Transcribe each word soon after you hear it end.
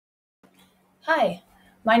Hi,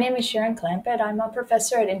 my name is Sharon Clampett. I'm a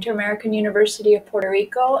professor at Inter-American University of Puerto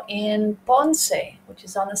Rico in Ponce, which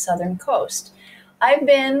is on the southern coast. I've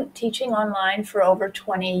been teaching online for over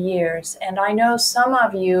 20 years, and I know some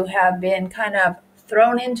of you have been kind of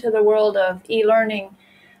thrown into the world of e-learning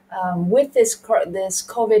with this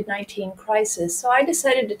COVID-19 crisis. So I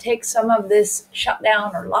decided to take some of this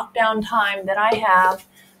shutdown or lockdown time that I have,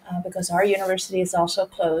 because our university is also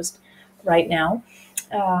closed right now,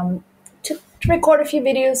 um, to record a few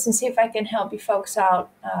videos and see if I can help you folks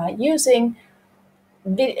out using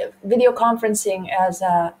video conferencing as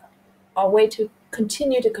a way to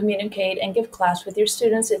continue to communicate and give class with your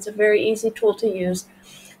students. It's a very easy tool to use.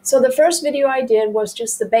 So the first video I did was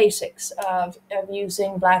just the basics of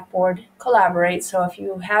using Blackboard Collaborate. So if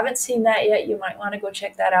you haven't seen that yet, you might want to go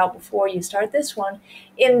check that out before you start this one.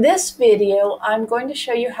 In this video, I'm going to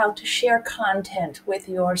show you how to share content with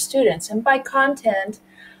your students. And by content,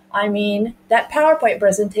 I mean that PowerPoint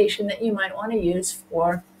presentation that you might want to use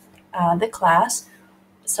for the class,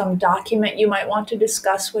 some document you might want to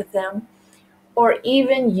discuss with them, or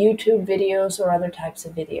even YouTube videos or other types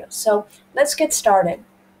of videos. So let's get started.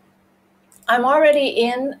 I'm already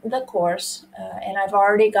in the course and I've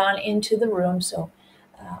already gone into the room. So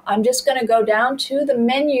I'm just going to go down to the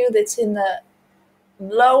menu that's in the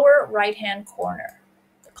lower right-hand corner,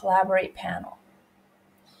 the Collaborate panel.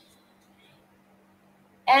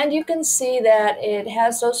 And you can see that it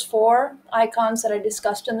has those four icons that I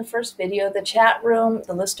discussed in the first video: the chat room,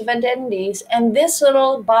 the list of attendees, and this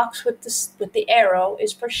little box with the arrow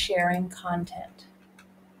is for sharing content.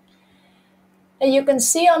 Now you can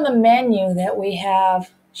see on the menu that we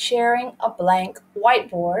have sharing a blank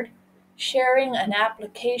whiteboard, sharing an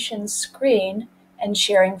application screen, and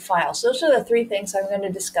sharing files. Those are the three things I'm going to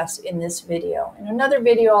discuss in this video. In another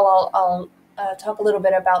video, I'll talk a little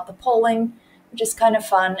bit about the polling, which is kind of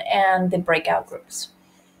fun, and the breakout groups.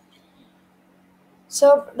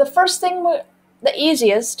 So the first thing, the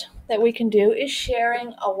easiest that we can do is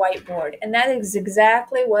sharing a whiteboard. And that is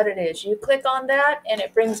exactly what it is. You click on that and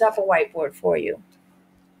it brings up a whiteboard for you.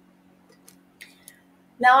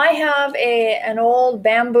 Now I have an old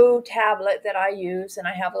bamboo tablet that I use, and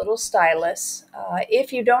I have a little stylus.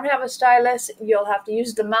 If you don't have a stylus, you'll have to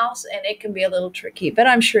use the mouse, and it can be a little tricky, but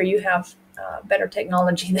I'm sure you have better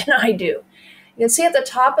technology than I do. You can see at the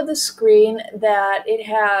top of the screen that it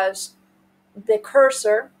has the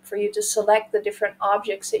cursor for you to select the different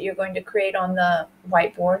objects that you're going to create on the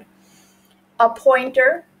whiteboard, a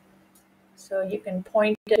pointer, so you can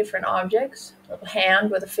point at different objects, a little hand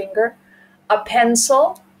with a finger, a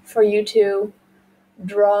pencil for you to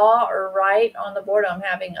draw or write on the board. I'm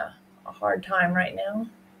having a hard time right now.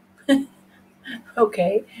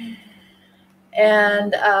 Okay.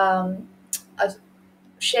 And a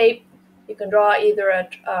shape. You can draw either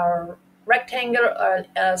a rectangle,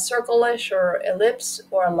 a circle-ish, or ellipse,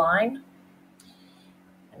 or a line.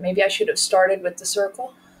 Maybe I should have started with the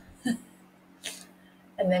circle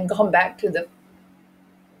and then gone back to the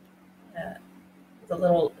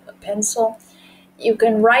little pencil. You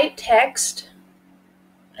can write text,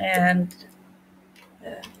 and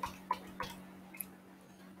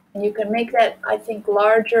you can make that, I think,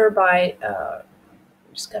 larger by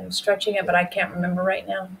just kind of stretching it, but I can't remember right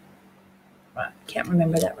now. I can't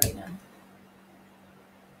remember that right now.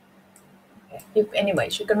 Okay.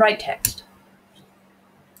 Anyways, you can write text.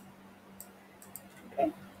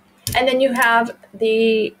 Okay. And then you have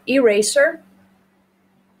the eraser,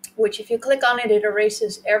 which if you click on it, it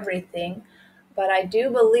erases everything. But I do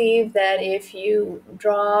believe that if you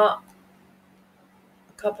draw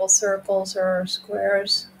a couple circles or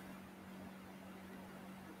squares,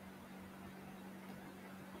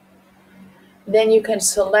 then you can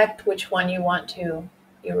select which one you want to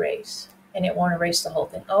erase, and it won't erase the whole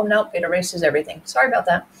thing. Oh, no, it erases everything. Sorry about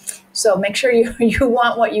that. So make sure you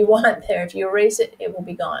want what you want there. If you erase it, it will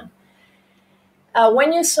be gone.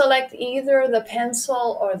 When you select either the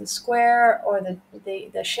pencil or the square or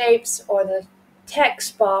the shapes or the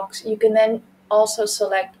text box, you can then also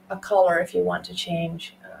select a color if you want to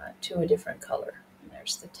change to a different color. And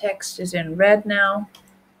there's the text is in red now.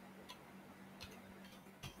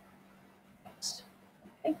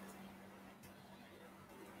 Okay.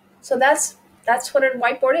 So that's what a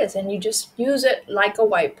whiteboard is, and you just use it like a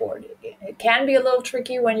whiteboard. It can be a little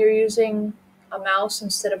tricky when you're using a mouse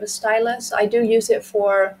instead of a stylus. I do use it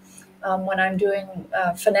for when I'm doing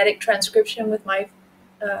phonetic transcription with my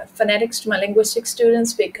phonetics to my linguistics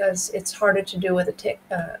students, because it's harder to do with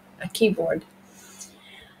a keyboard.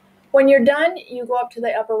 When you're done, you go up to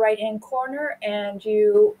the upper right-hand corner and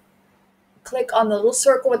you click on the little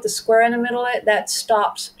circle with the square in the middle of it. That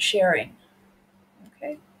stops sharing.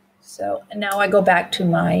 Okay. So and now I go back to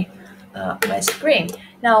my my screen.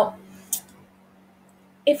 Now,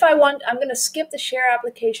 if I want, I'm going to skip the share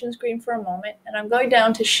application screen for a moment, and I'm going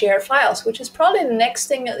down to share files, which is probably the next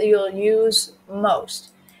thing that you'll use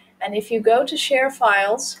most. And if you go to share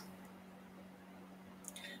files,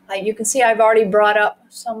 you can see I've already brought up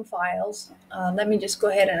some files. Let me just go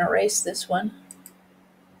ahead and erase this one.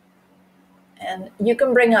 And you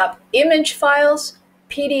can bring up image files,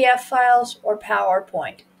 PDF files, or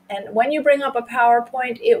PowerPoint. And when you bring up a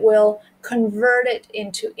PowerPoint, it will convert it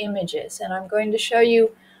into images. And I'm going to show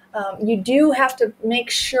you, you do have to make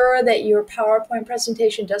sure that your PowerPoint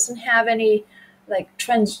presentation doesn't have any like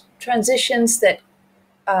transitions that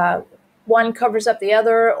one covers up the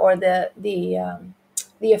other, or the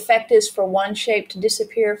effect is for one shape to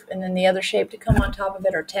disappear and then the other shape to come on top of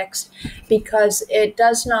it, or text, because it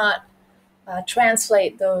does not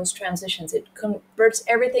translate those transitions. It converts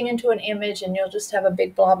everything into an image, and you'll just have a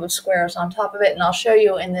big blob of squares on top of it. And I'll show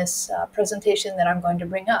you in this presentation that I'm going to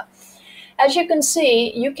bring up. As you can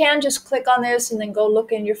see, you can just click on this and then go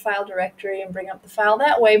look in your file directory and bring up the file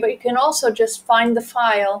that way, but you can also just find the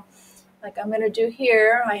file like I'm going to do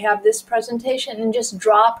here. I have this presentation, and just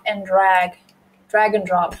drag and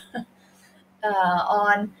drop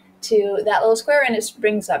on to that little square, and it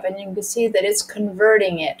brings up, and you can see that it's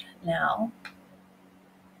converting it now.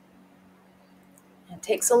 It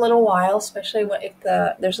takes a little while, especially if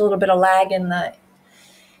there's a little bit of lag in the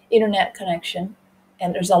internet connection.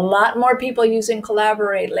 And there's a lot more people using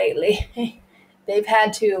Collaborate lately. They've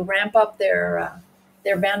had to ramp up their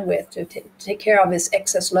bandwidth to take care of this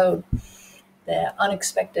excess load, the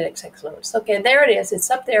unexpected excess loads. Okay, there it is. It's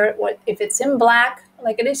up there. If it's in black,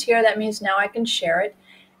 like it is here, that means now I can share it.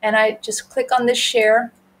 And I just click on this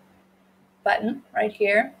share button right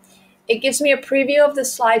here. It gives me a preview of the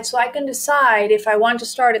slide, so I can decide if I want to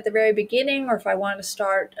start at the very beginning or if I want to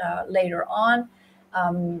start later on.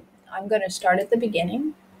 I'm going to start at the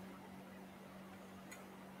beginning.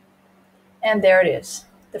 And there it is,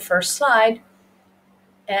 the first slide.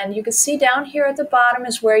 And you can see down here at the bottom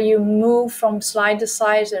is where you move from slide to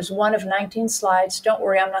slide. There's one of 19 slides. Don't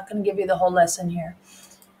worry, I'm not going to give you the whole lesson here.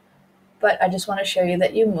 But I just want to show you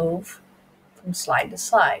that you move from slide to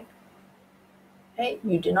slide. Okay?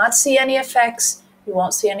 You do not see any effects. You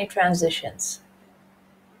won't see any transitions.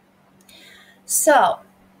 So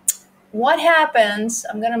what happens,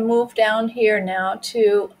 I'm going to move down here now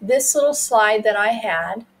to this little slide that I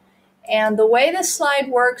had. And the way this slide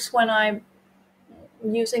works when I'm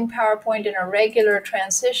using PowerPoint in a regular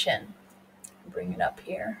transition, bring it up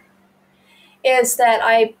here, is that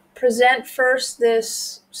I present first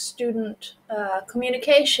this student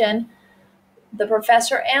communication, the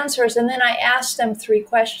professor answers, and then I ask them 3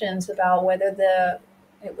 questions about whether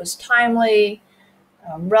it was timely,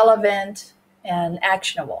 relevant, and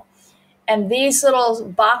actionable. And these little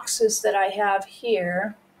boxes that I have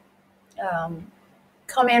here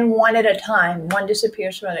come in one at a time. One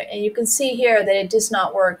disappears from the other. And you can see here that it does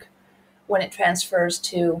not work when it transfers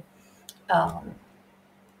to an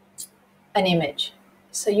image.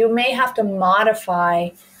 So you may have to modify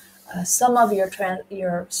some of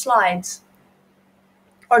your slides,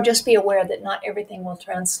 or just be aware that not everything will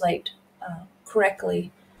translate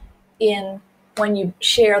correctly when you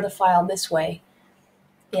share the file this way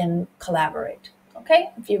in Collaborate.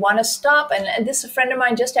 Okay, if you want to stop, and this, a friend of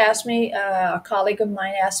mine just asked me, a colleague of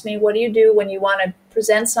mine asked me, what do you do when you want to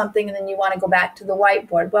present something and then you want to go back to the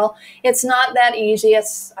whiteboard? Well, it's not that easy.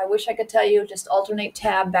 I wish I could tell you just alternate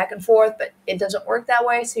tab back and forth, but it doesn't work that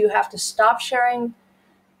way. So you have to stop sharing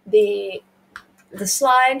the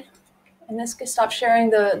slide, and this can stop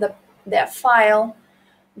sharing that file,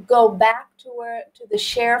 go back to the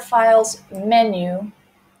share files menu,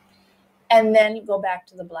 and then go back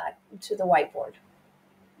to the whiteboard.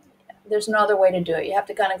 There's no other way to do it. You have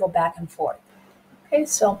to kind of go back and forth. Okay,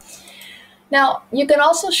 so now you can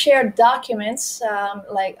also share documents.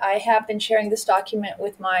 Like I have been sharing this document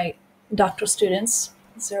with my doctoral students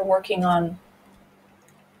as they're working on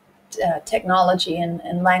technology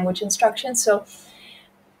and language instruction. So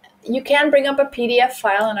you can bring up a PDF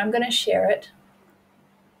file, and I'm going to share it.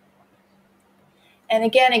 And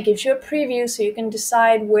again, it gives you a preview, so you can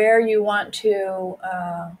decide where you want to,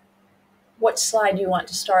 what slide you want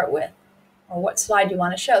to start with, or what slide you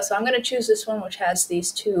want to show. So I'm going to choose this one, which has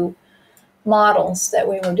these 2 models that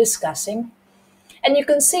we were discussing. And you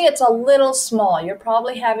can see it's a little small. You're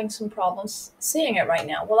probably having some problems seeing it right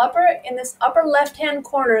now. Well, in this upper left-hand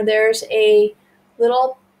corner, there's a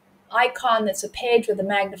little icon that's a page with a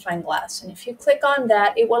magnifying glass. And if you click on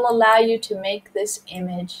that, it will allow you to make this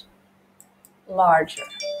image larger.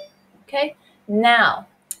 Okay, now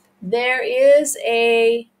there is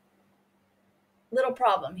a little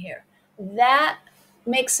problem here. That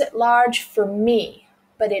makes it large for me,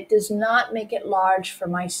 but it does not make it large for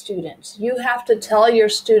my students. You have to tell your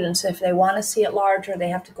students if they want to see it larger, they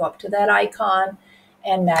have to go up to that icon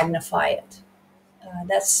and magnify it.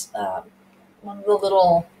 That's one of the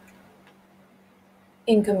little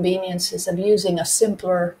inconveniences of using a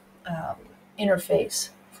simpler interface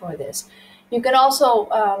for this. You can also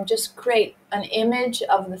just create an image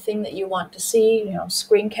of the thing that you want to see,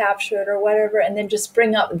 screen capture it or whatever, and then just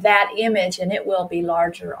bring up that image and it will be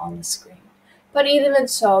larger on the screen. But even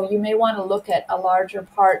so, you may want to look at a larger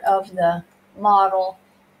part of the model.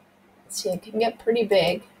 Let's see, it can get pretty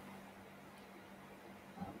big,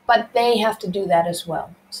 but they have to do that as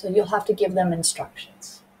well. So you'll have to give them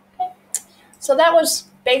instructions. Okay? So that was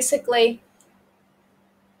basically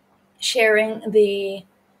sharing the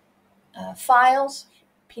files,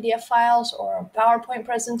 PDF files, or a PowerPoint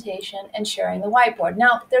presentation, and sharing the whiteboard.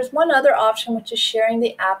 Now, there's one other option, which is sharing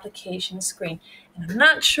the application screen. And I'm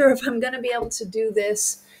not sure if I'm going to be able to do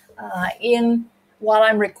this while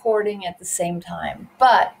I'm recording at the same time,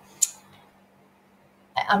 but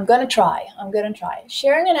I'm going to try.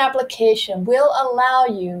 Sharing an application will allow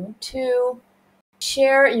you to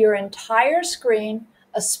share your entire screen,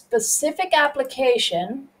 a specific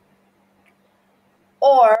application,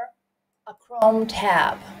 or a Chrome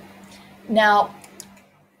tab. Now,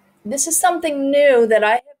 this is something new that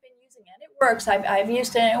I have been using, and it works. I've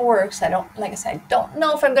used it and it works. Like I said, I don't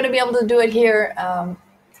know if I'm going to be able to do it here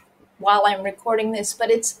while I'm recording this,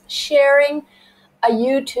 but it's sharing a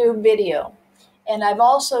YouTube video. And I've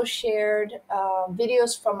also shared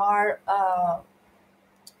videos from our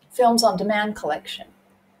Films on Demand collection.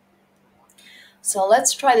 So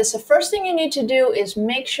let's try this. The first thing you need to do is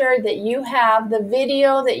make sure that you have the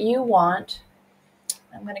video that you want.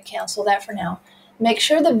 I'm going to cancel that for now. Make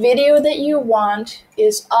sure the video that you want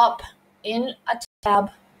is up in a tab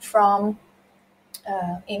from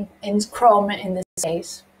in Chrome in this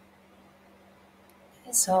case.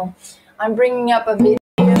 So I'm bringing up a video.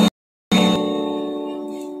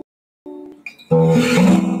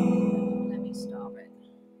 Let me stop it.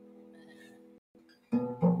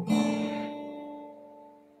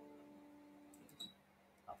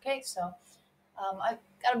 Okay, so I've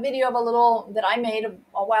got a video of that I made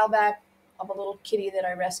a while back of a little kitty that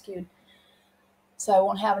I rescued. So I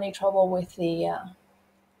won't have any trouble with the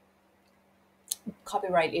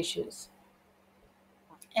copyright issues.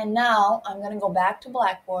 And now I'm going to go back to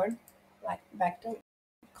Blackboard, back to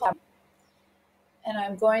Cloud, and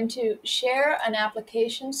I'm going to share an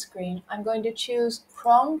application screen. I'm going to choose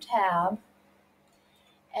Chrome tab,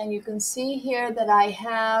 and you can see here that I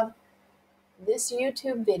have this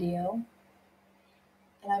YouTube video,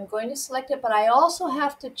 and I'm going to select it, but I also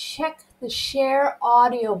have to check the share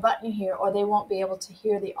audio button here, or they won't be able to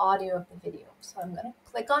hear the audio of the video. So I'm going to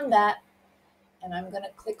click on that, and I'm going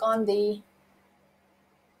to click on the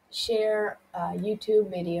share YouTube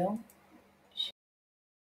video,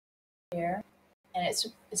 share, and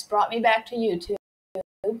it's brought me back to YouTube.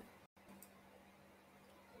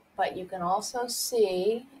 But you can also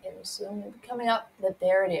see, it will soon be coming up, that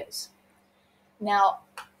there it is. Now,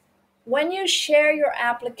 when you share your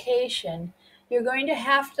application, you're going to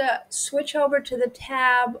have to switch over to the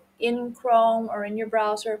tab in Chrome or in your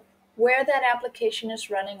browser where that application is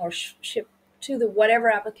running, or ship to the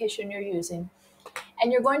whatever application you're using.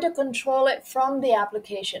 And you're going to control it from the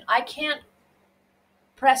application. I can't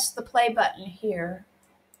press the play button here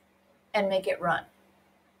and make it run.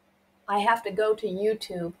 I have to go to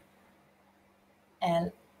YouTube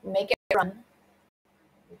and make it run.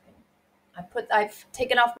 I've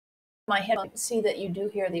taken off my headphones to see that you do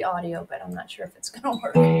hear the audio, but I'm not sure if it's going to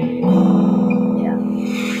work. Yeah.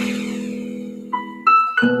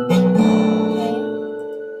 Okay.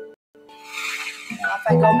 Now if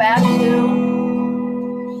I go back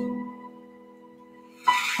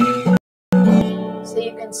so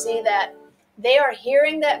you can see that they are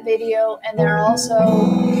hearing that video and they're also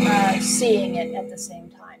seeing it at the same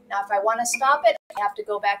time. Now if I want to stop it, I have to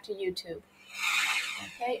go back to YouTube.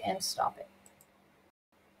 Okay, and stop it.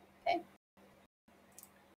 Okay.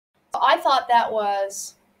 So I thought that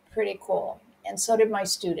was pretty cool, and so did my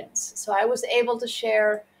students. So I was able to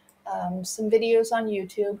share some videos on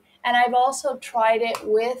YouTube, and I've also tried it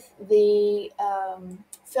with the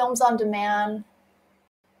Films on Demand.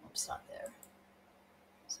 Oops, not there.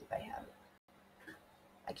 Let's see if I have it.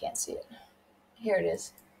 I can't see it. Here it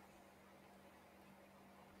is.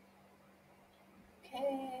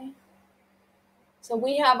 Okay. So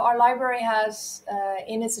our library has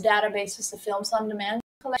in its databases the Films on Demand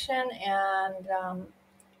collection, and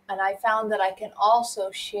I found that I can also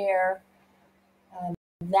share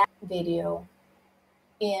that video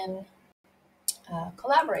in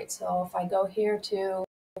Collaborate. So if I go here to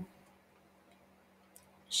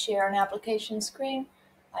share an application screen,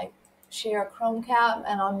 I share a Chrome cap,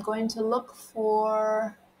 and I'm going to look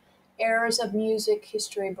for Errors of Music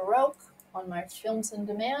History Baroque on my Films in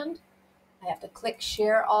Demand. I have to click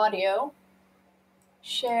Share Audio,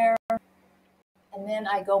 Share, and then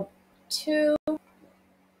I go to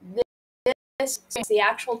this is the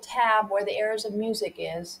actual tab where the Errors of Music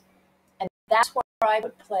is, and that's where I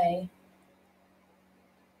would play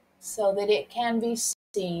so that it can be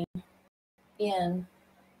seen in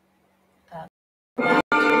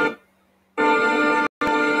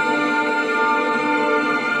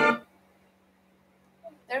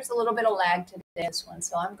there's a little bit of lag to this one,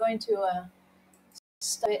 so I'm going to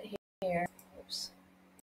stop it here. Oops.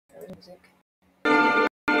 Music.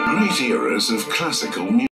 Great eras of classical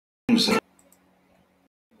music.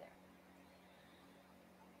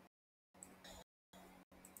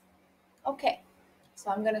 Okay, so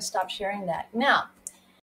I'm going to stop sharing that. Now,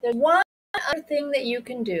 there's one other thing that you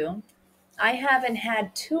can do. I haven't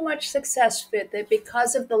had too much success with it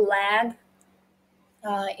because of the lag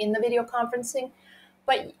in the video conferencing.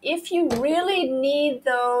 But if you really need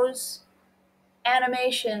those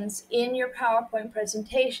animations in your PowerPoint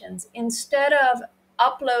presentations, instead of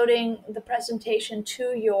uploading the presentation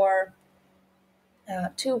to your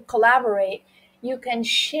to Collaborate, you can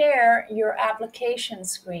share your application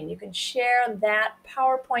screen. You can share that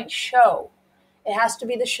PowerPoint show. It has to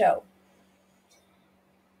be the show.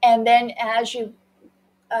 And then as you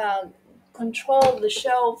control the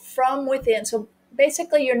show from within, so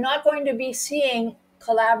basically you're not going to be seeing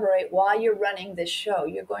Collaborate while you're running this show.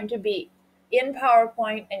 You're going to be in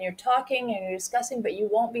PowerPoint and you're talking and you're discussing, but you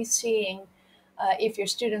won't be seeing if your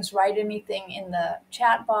students write anything in the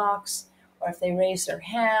chat box, or if they raise their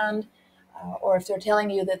hand, or if they're telling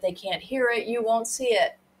you that they can't hear it. You won't see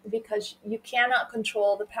it because you cannot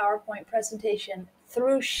control the PowerPoint presentation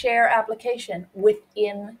through Share application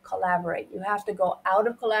within Collaborate. You have to go out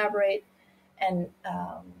of Collaborate and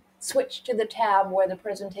switch to the tab where the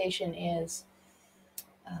presentation is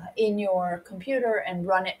in your computer and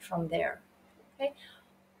run it from there. Okay.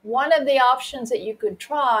 One of the options that you could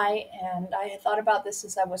try, and I had thought about this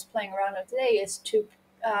as I was playing around with today, is to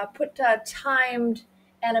put timed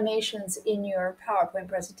animations in your PowerPoint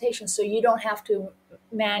presentation so you don't have to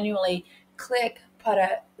manually click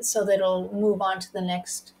so that it'll move on to the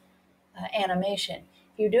next animation.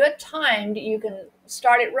 If you do it timed, you can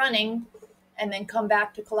start it running and then come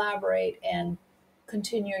back to Collaborate and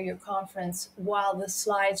continue your conference while the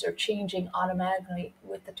slides are changing automatically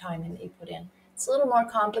with the timing that you put in. It's a little more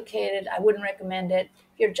complicated. I wouldn't recommend it.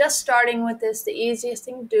 If you're just starting with this, the easiest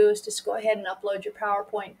thing to do is just go ahead and upload your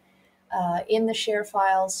PowerPoint in the share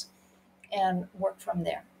files and work from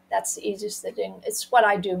there. That's the easiest thing. It's what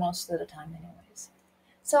I do most of the time anyways.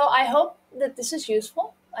 So I hope that this is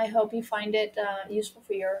useful. I hope you find it useful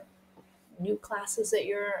for your new classes that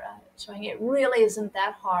you're showing. It really isn't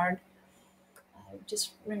that hard.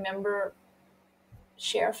 Just remember,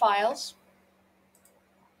 share files.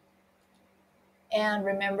 And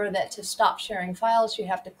remember that to stop sharing files, you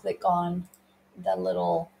have to click on the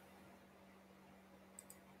little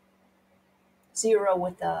 0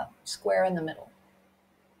 with the square in the middle.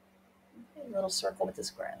 Okay, a little circle with the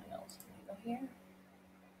square in the middle. So let me go here.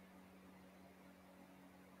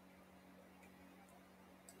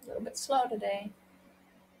 A little bit slow today.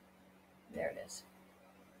 There it is.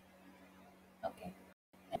 Okay.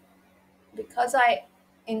 And because I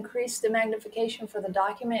increased the magnification for the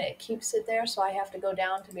document, it keeps it there, so I have to go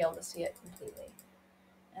down to be able to see it completely.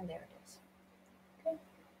 And there it is. Okay.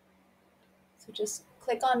 So just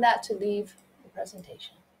click on that to leave the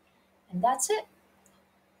presentation. And that's it.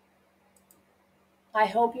 I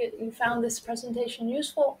hope you found this presentation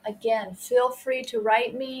useful. Again, feel free to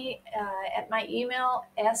write me at my email,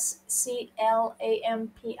 sclampit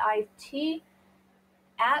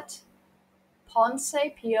 @ponce,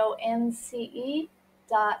 PONCE,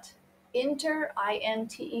 inter.edu.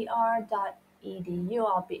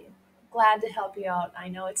 I'll be glad to help you out. I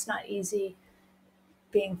know it's not easy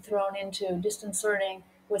being thrown into distance learning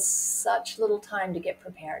with such little time to get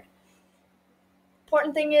prepared.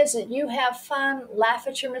 Important thing is that you have fun, laugh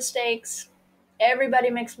at your mistakes. Everybody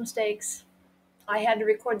makes mistakes. I had to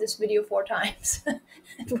record this video 4 times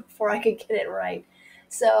before I could get it right.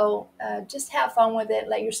 So just have fun with it.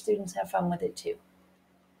 Let your students have fun with it too.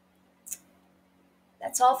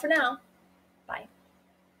 That's all for now.